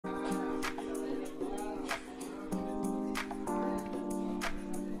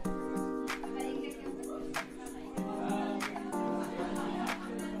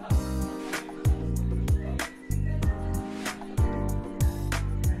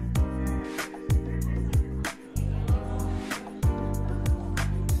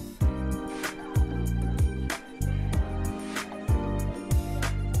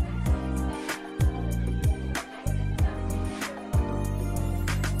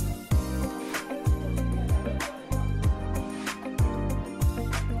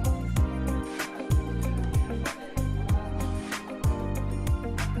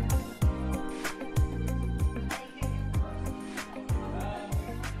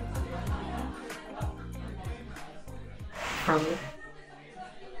problem.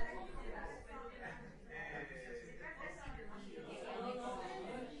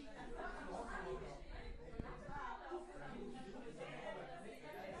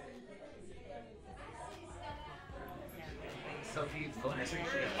 So beautiful. I appreciate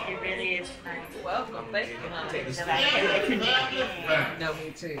it. It really is nice. Welcome. Thank you. No,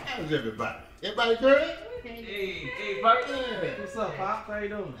 me too. How's everybody? Everybody good? Hey, Pop. Yeah. What's up, Pop? How you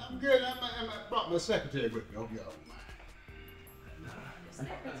doing? I'm good. I brought my secretary with me. Hope y'all don't mind.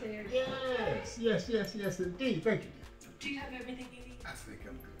 Secretary. Yes, indeed. Thank you. Do you have everything you need? I think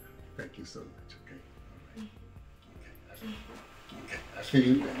I'm good. Thank you so much. Okay. Okay. I see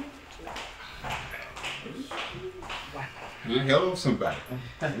you then. Hello, somebody.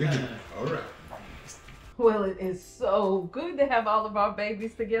 Yeah. All right. Well, it is so good to have all of our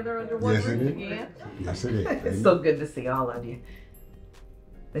babies together under one roof again. Yes, it is. It's so good to see all of you.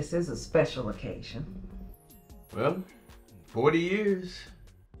 This is a special occasion. Well, 40 years.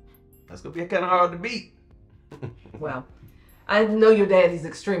 That's gonna be kind of hard to beat. Well, I know your daddy's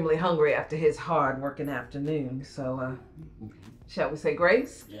extremely hungry after his hard working afternoon, so shall we say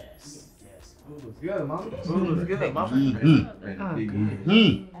grace? Yes. Food was good, Mama. Food was good, Mama.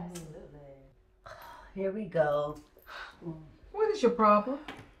 Here we go. What is your problem?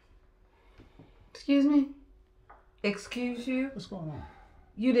 Excuse me? Excuse you? What's going on?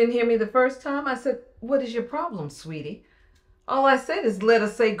 You didn't hear me the first time? I said, what is your problem, sweetie? All I said is, let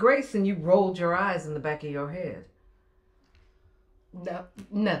us say grace, and you rolled your eyes in the back of your head. No,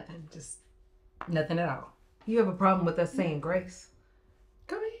 nothing. Just nothing at all. You have a problem with us saying grace?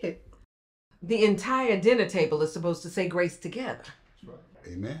 Go ahead. The entire dinner table is supposed to say grace together.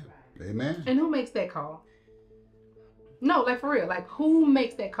 Amen. Amen. And who makes that call? No, like for real. Like who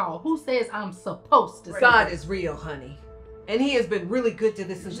makes that call? Who says I'm supposed to say God that? is real, honey. And he has been really good to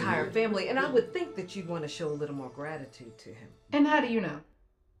this entire family. And I would think that you'd want to show a little more gratitude to him. And how do you know?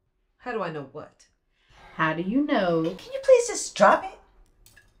 How do I know what? How do you know? Can you please just drop it?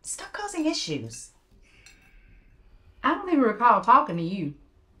 Stop causing issues. I don't even recall talking to you,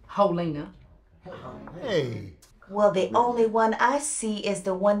 Holina. Hey. Well, the only one I see is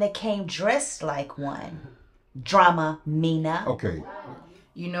the one that came dressed like one. Drama Mina. Okay.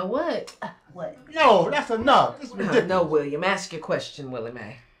 You know what? What? No, that's enough. This is ridiculous. No, William. Ask your question, Willie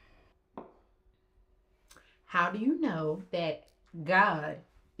Mae. How do you know that God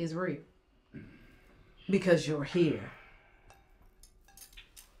is real? Because you're here.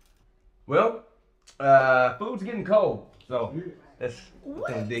 Well, food's getting cold, so let's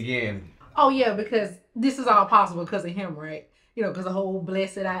dig in. Oh yeah, because this is all possible because of him, right? You know, because the whole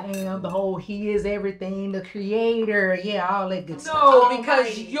blessed I am, the whole he is everything, the creator, yeah, all that good stuff. No,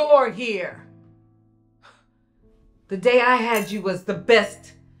 because you're here. The day I had you was the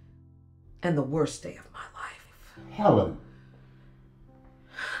best and the worst day of my life. Helen.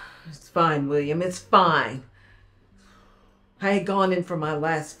 It's fine, William. It's fine. I had gone in for my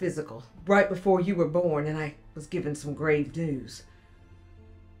last physical right before you were born, and I was given some grave news.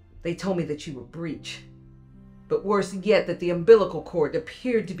 They told me that you were breech, but worse yet, that the umbilical cord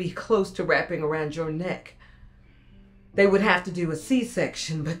appeared to be close to wrapping around your neck. They would have to do a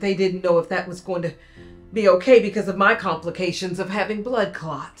C-section, but they didn't know if that was going to be okay because of my complications of having blood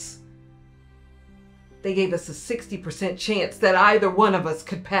clots. They gave us a 60% chance that either one of us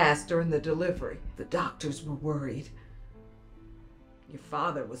could pass during the delivery. The doctors were worried. Your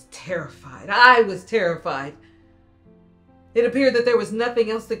father was terrified. I was terrified. It appeared that there was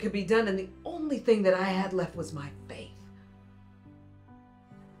nothing else that could be done, and the only thing that I had left was my faith.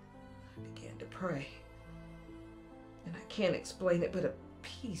 I began to pray, and I can't explain it, but a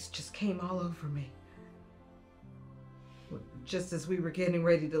peace just came all over me. Just as we were getting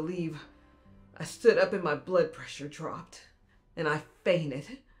ready to leave, I stood up and my blood pressure dropped, and I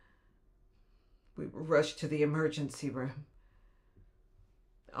fainted. We were rushed to the emergency room.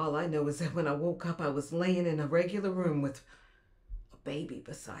 All I know is that when I woke up, I was laying in a regular room with a baby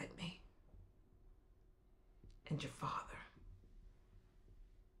beside me. And your father.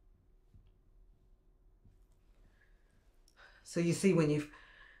 So you see, when you've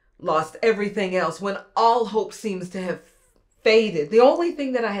lost everything else, when all hope seems to have faded, the only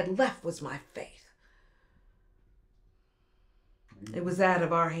thing that I had left was my faith. It was out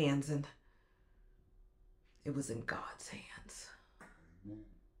of our hands, and it was in God's hands.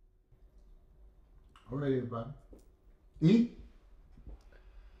 All right, everybody. Eat.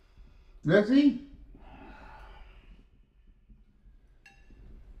 Let's eat.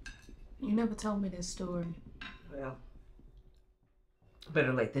 You never told me this story. Well,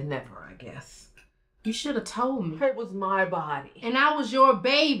 better late than never, I guess. You should have told me. It was my body. And I was your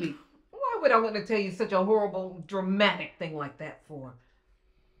baby. Why What would I want to tell you such a horrible, dramatic thing like that for?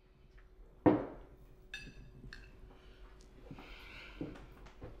 But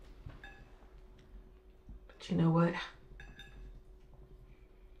you know what?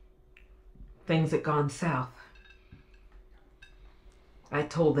 Things had gone south. I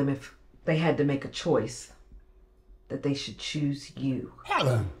told them if they had to make a choice, that they should choose you.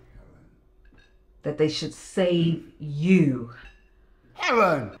 Helen! That they should save you.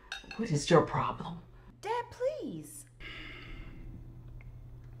 Helen! What is your problem? Dad, please.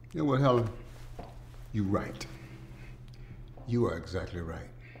 You know what, Helen? You're right. You are exactly right.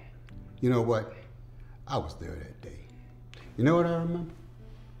 You know what? I was there that day. You know what I remember?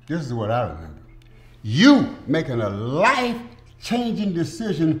 This is what I remember. You making a life-changing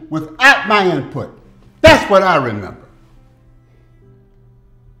decision without my input. That's what I remember.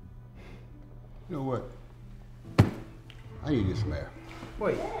 You know what? I need to get some air.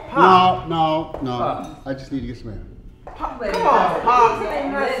 Wait, No. I just need to get some air. Come on, Pop.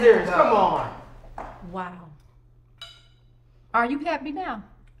 I'm not serious. Come on. Wow. Are you happy now?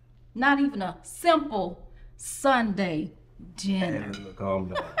 Not even a simple Sunday dinner. Hey, look, calm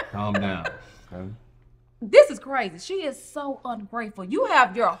down. Calm down. Okay? This is crazy. She is so ungrateful. You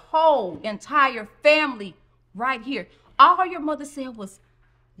have your whole entire family right here. All your mother said was,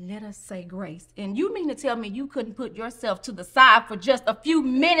 let us say grace. And you mean to tell me you couldn't put yourself to the side for just a few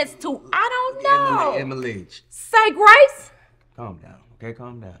minutes to, I don't know. Emily. Say grace? Calm down. Okay,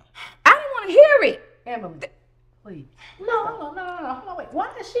 calm down. I don't want to hear it. Emily, please. No, wait.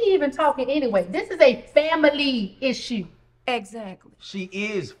 Why is she even talking anyway? This is a family issue. Exactly. She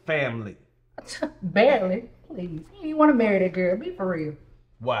is family. Barely. Please. You want to marry that girl. Be for real.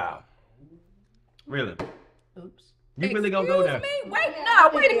 Wow. Really? Oops. You really gonna go there? Excuse me? Wait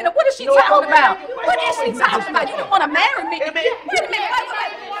a minute. What is she talking about? What is she talking about? You don't want to marry me. Wait a minute.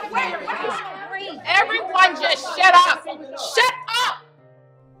 Wait. Everyone just shut up! Shut up!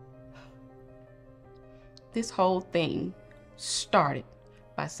 This whole thing started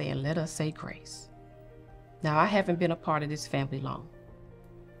by saying, let us say grace. Now, I haven't been a part of this family long.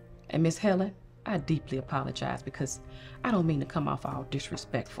 And Miss Helen, I deeply apologize because I don't mean to come off all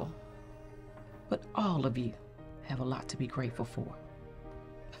disrespectful. But all of you have a lot to be grateful for.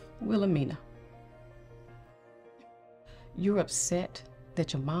 Wilhelmina, you're upset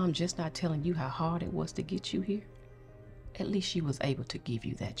that your mom just not telling you how hard it was to get you here? At least she was able to give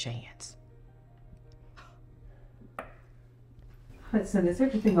you that chance. Hudson, is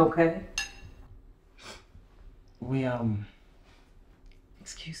everything okay? We,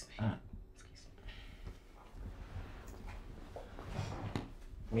 Excuse me.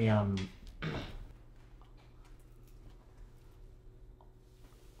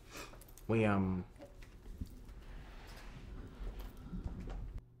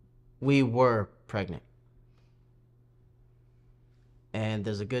 We were pregnant. And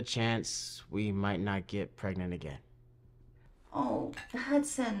there's a good chance we might not get pregnant again. Oh,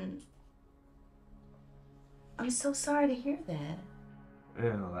 Hudson. I'm so sorry to hear that.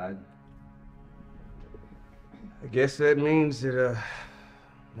 Well, I guess that means that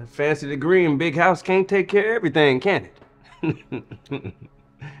that fancy degree and big house can't take care of everything, can it? Why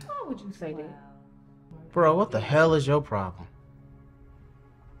would you say that? Bro, what the hell is your problem?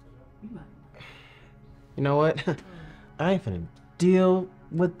 You know what? I ain't finna deal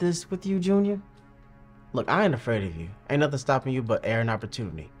with this with you, Junior. Look, I ain't afraid of you. Ain't nothing stopping you but air and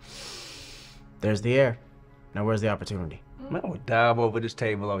opportunity. There's the air. Now where's the opportunity? Man, I would dive over this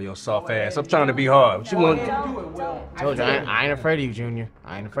table on your soft ass. I'm trying to be hard. What you want? Told you, I ain't afraid of you, Junior.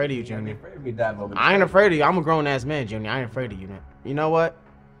 I ain't afraid of you, Junior. Dive over I ain't afraid of you. I'm a grown-ass man, Junior. I ain't afraid of you, man. You know what?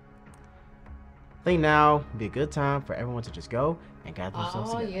 I think now would be a good time for everyone to just go and gather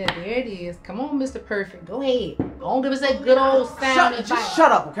themselves together. Yeah, there it is. Come on, Mr. Perfect. Go ahead. Don't give us that good old sound advice. Just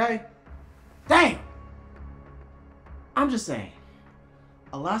shut up, okay? Damn! I'm just saying.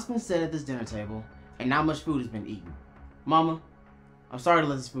 A lot's been said at this dinner table, and not much food has been eaten. Mama, I'm sorry to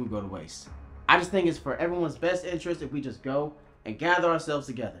let this food go to waste. I just think it's for everyone's best interest if we just go and gather ourselves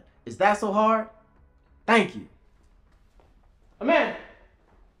together. Is that so hard? Thank you. Amanda!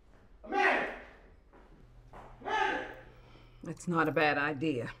 Amanda! Amanda! That's not a bad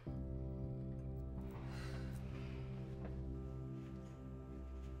idea.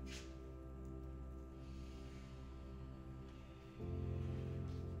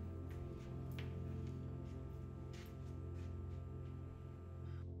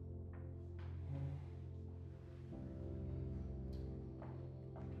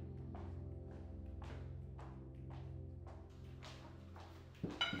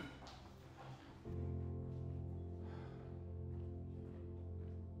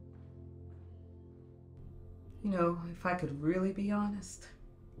 You know, if I could really be honest,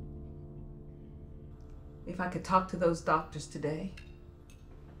 if I could talk to those doctors today,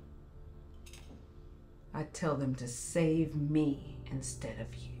 I'd tell them to save me instead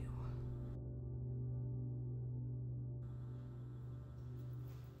of you.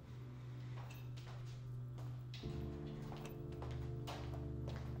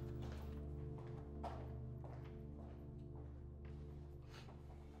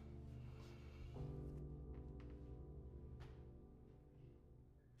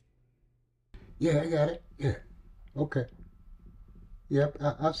 Yeah, I got it. Yeah. Okay. Yep,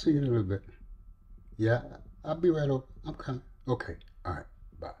 I'll see you in a little bit. Yeah, I'll be right over. I'm coming. Okay. All right.